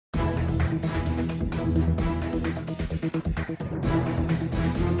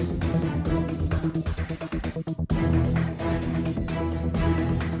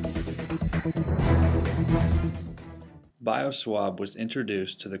BioSwab was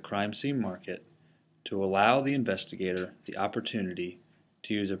introduced to the crime scene market to allow the investigator the opportunity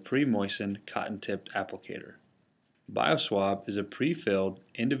to use a pre-moistened cotton-tipped applicator. BioSwab is a pre-filled,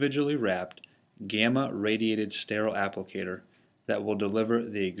 individually wrapped, gamma-radiated sterile applicator that will deliver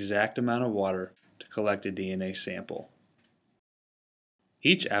the exact amount of water to collect a DNA sample.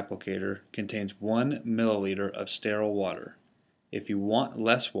 Each applicator contains 1 milliliter of sterile water. If you want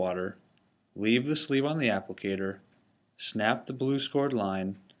less water, leave the sleeve on the applicator, snap the blue scored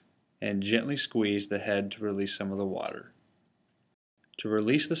line, and gently squeeze the head to release some of the water. To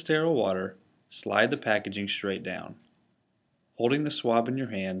release the sterile water, slide the packaging straight down. Holding the swab in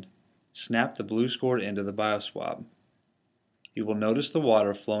your hand, snap the blue scored end of the BioSwab. You will notice the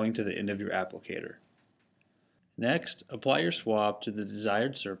water flowing to the end of your applicator. Next, apply your swab to the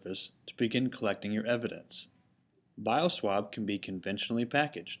desired surface to begin collecting your evidence. BioSwab can be conventionally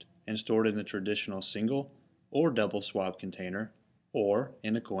packaged and stored in a traditional single or double swab container or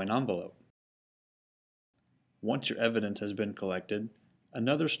in a coin envelope. Once your evidence has been collected,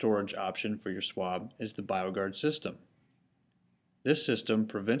 another storage option for your swab is the BioGuard system. This system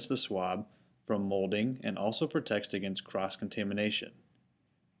prevents the swab from molding and also protects against cross-contamination.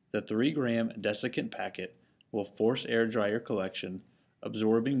 The 3-gram desiccant packet will force air dry your collection,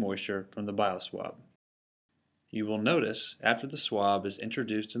 absorbing moisture from the BioSwab. You will notice after the swab is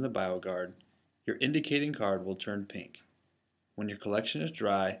introduced in the BioGuard, your indicating card will turn pink. When your collection is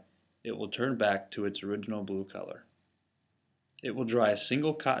dry, it will turn back to its original blue color. It will dry a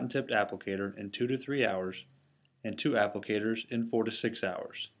single cotton-tipped applicator in 2 to 3 hours and 2 applicators in 4 to 6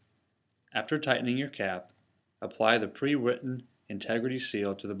 hours. After tightening your cap, apply the pre-written integrity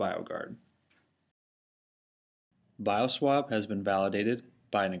seal to the BioGuard. BioSwab has been validated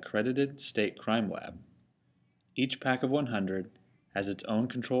by an accredited state crime lab. Each pack of 100 has its own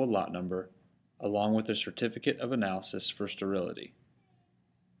controlled lot number along with a certificate of analysis for sterility.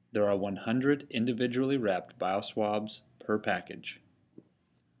 There are 100 individually wrapped BioSwabs per package.